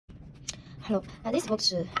Hello, this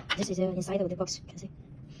box, this is inside of the box. You can see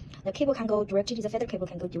the cable can go directly. The feather cable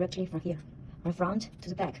can go directly from here, from front to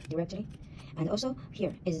the back directly, and also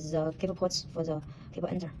here is the cable ports for the cable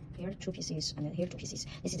enter. Here 2 pieces and here 2 pieces.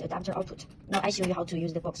 This is the adapter output. Now I show you how to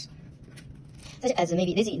use the box. Such as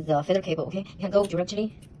maybe this is the feather cable. Okay, you can go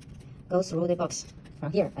directly, go through the box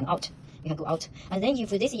from here and out. You can go out, and then if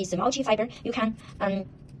this is multi-fiber, you can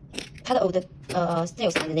cut all the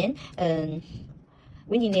styles and then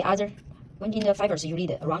winding the fibers you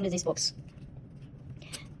need around this box.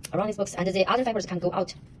 And the other fibers can go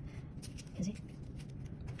out. You can see?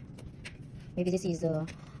 Maybe this is a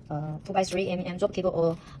 2x3 mm drop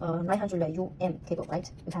cable or 900 UM cable,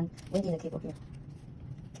 right? You can wind in the cable here.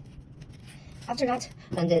 After that,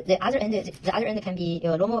 and the other end can be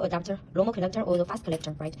a normal adapter, normal collector, or the fast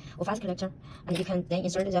collector, right? Or fast collector, and you can then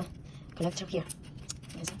insert the collector here.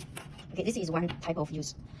 You can see? Okay, this is one type of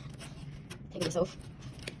use. Take this off.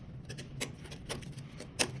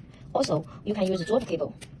 Also, you can use drop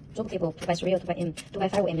cable 2x3 or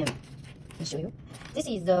 2x5 mm. I'll show you. This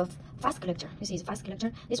is the fast collector.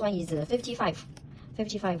 This one is 55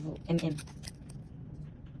 mm.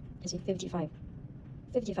 You see, 55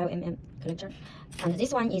 mm collector, and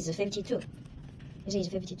this one is 52. This is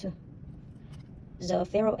 52. The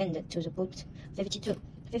ferrule end to the boot 52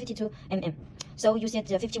 mm. So you said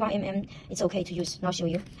the 51 mm. It's okay to use. Now I'll show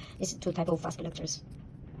you. This is 2 type of fast collectors.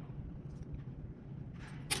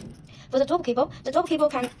 For the top cable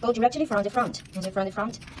can go directly from the front. You can see from the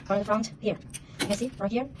front here. You can see from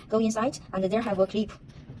here, go inside, and there have a clip.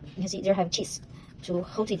 You can see there have cheese to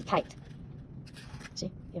hold it tight.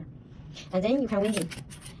 See here, and then you can wind in.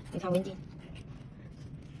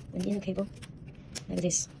 Wind in the cable like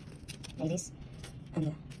this, and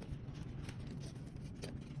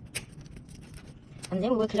then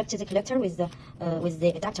we will collect the collector with the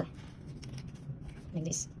adapter like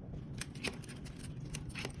this.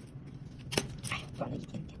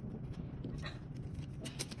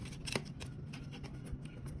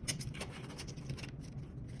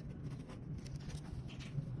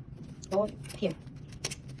 Or here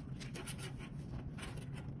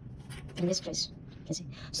in this place, you can see.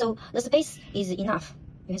 So the space is enough.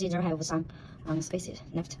 You can see there have some spaces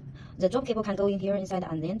left. The drop cable can go in here inside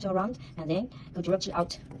and then turn around and then go directly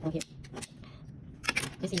out from here.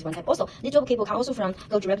 This is one type. Also, the drop cable can also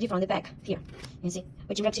go directly from the back here. You can see,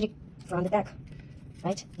 directly from the back,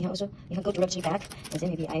 right? You can go directly back, and then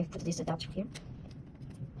maybe I put this adapter here.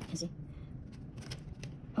 You can see.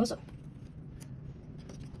 Also,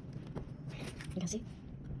 you can see.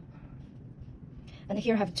 And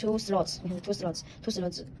here have 2 slots. We have 2 slots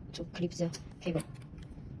to clip the cable.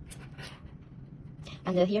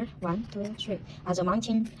 And here 1, 2, 3 as a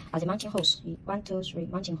mounting holes. 1, 2, 3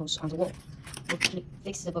 mounting holes on the wall. We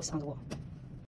fix the box on the wall.